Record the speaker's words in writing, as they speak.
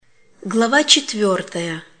Глава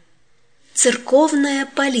 4. Церковная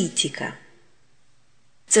политика.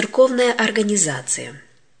 Церковная организация.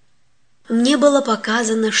 Мне было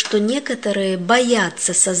показано, что некоторые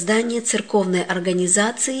боятся создания церковной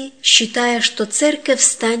организации, считая, что церковь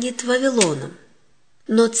станет Вавилоном.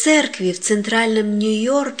 Но церкви в центральном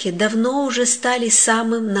Нью-Йорке давно уже стали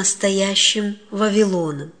самым настоящим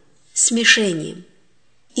Вавилоном, смешением.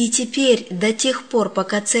 И теперь, до тех пор,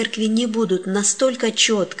 пока церкви не будут настолько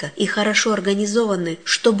четко и хорошо организованы,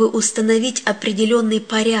 чтобы установить определенный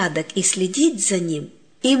порядок и следить за ним,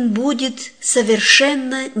 им будет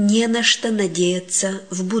совершенно не на что надеяться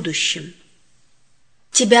в будущем.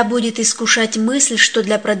 Тебя будет искушать мысль, что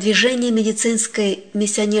для продвижения медицинской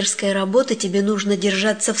миссионерской работы тебе нужно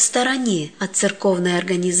держаться в стороне от церковной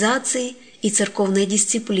организации и церковной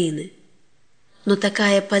дисциплины. Но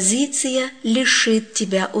такая позиция лишит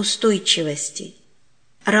тебя устойчивости.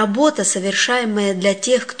 Работа, совершаемая для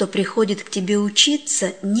тех, кто приходит к тебе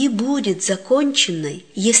учиться, не будет законченной,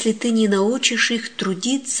 если ты не научишь их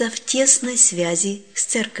трудиться в тесной связи с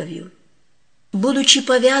церковью. Будучи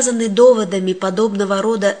повязаны доводами подобного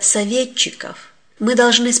рода советчиков, мы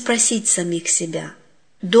должны спросить самих себя: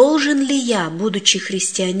 должен ли я, будучи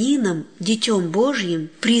христианином, Детем Божьим,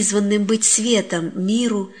 призванным быть светом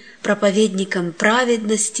миру, проповедником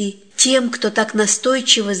праведности, тем, кто так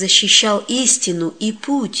настойчиво защищал истину и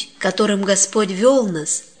путь, которым Господь вел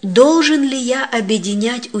нас, должен ли я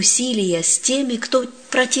объединять усилия с теми, кто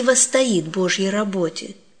противостоит Божьей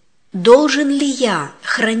работе? Должен ли я,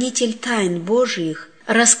 хранитель тайн Божьих,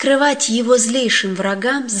 раскрывать его злейшим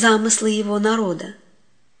врагам замыслы его народа?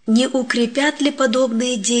 Не укрепят ли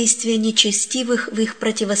подобные действия нечестивых в их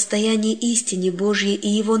противостоянии истине Божьей и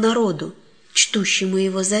его народу, чтущему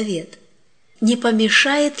его завет? Не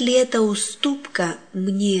помешает ли эта уступка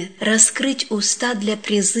мне раскрыть уста для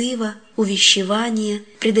призыва, увещевания,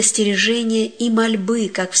 предостережения и мольбы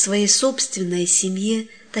как в своей собственной семье,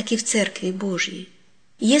 так и в Церкви Божьей?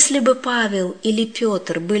 Если бы Павел или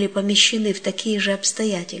Петр были помещены в такие же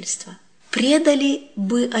обстоятельства, предали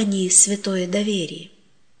бы они святое доверие?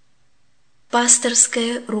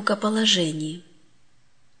 Пасторское рукоположение.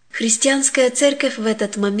 Христианская церковь в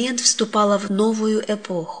этот момент вступала в новую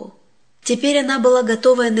эпоху. Теперь она была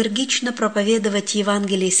готова энергично проповедовать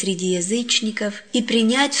Евангелие среди язычников и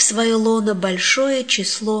принять в свое лоно большое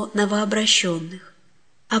число новообращенных.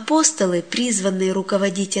 Апостолы, призванные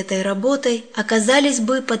руководить этой работой, оказались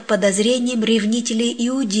бы под подозрением ревнителей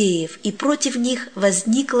иудеев, и против них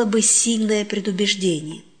возникло бы сильное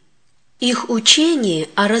предубеждение. Их учение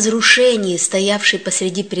о разрушении, стоявшей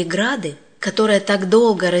посреди преграды, которая так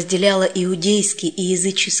долго разделяла иудейский и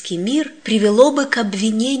языческий мир, привело бы к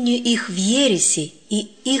обвинению их в ереси,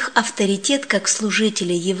 и их авторитет как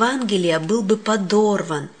служителей Евангелия был бы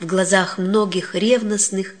подорван в глазах многих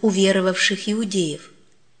ревностных, уверовавших иудеев.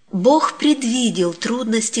 Бог предвидел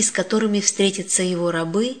трудности, с которыми встретятся его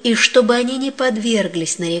рабы, и чтобы они не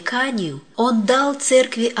подверглись нареканию, Он дал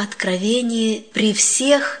церкви откровение при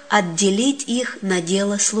всех отделить их на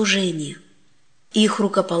дело служения. Их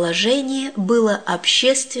рукоположение было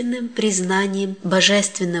общественным признанием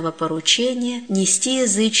божественного поручения нести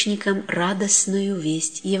язычникам радостную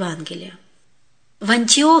весть Евангелия. В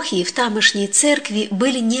Антиохии, в тамошней церкви,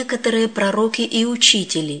 были некоторые пророки и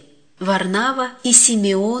учители – Варнава и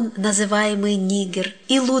Симеон, называемый Нигер,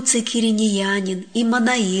 и Луций Киринеянин, и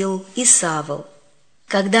Манаил, и Савл.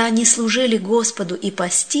 Когда они служили Господу и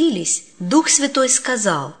постились, Дух Святой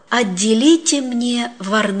сказал: «Отделите мне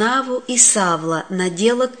Варнаву и Савла на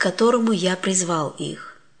дело, к которому я призвал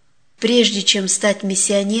их». Прежде чем стать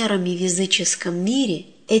миссионерами в языческом мире,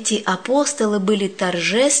 эти апостолы были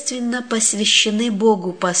торжественно посвящены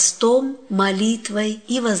Богу постом, молитвой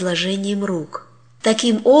и возложением рук.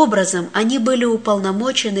 Таким образом, они были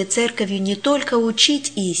уполномочены церковью не только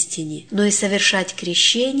учить истине, но и совершать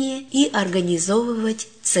крещение и организовывать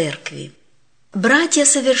церкви. Братья,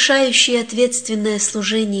 совершающие ответственное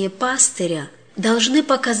служение пастыря, должны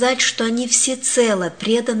показать, что они всецело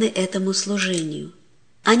преданы этому служению.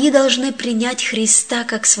 Они должны принять Христа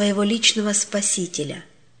как своего личного Спасителя.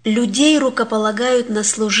 Людей рукополагают на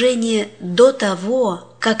служение до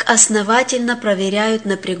того, как основательно проверяют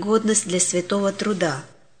на пригодность для святого труда.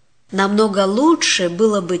 Намного лучше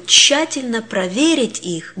было бы тщательно проверить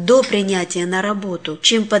их до принятия на работу,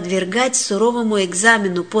 чем подвергать суровому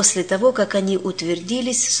экзамену после того, как они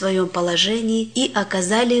утвердились в своем положении и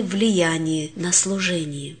оказали влияние на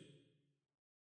служение.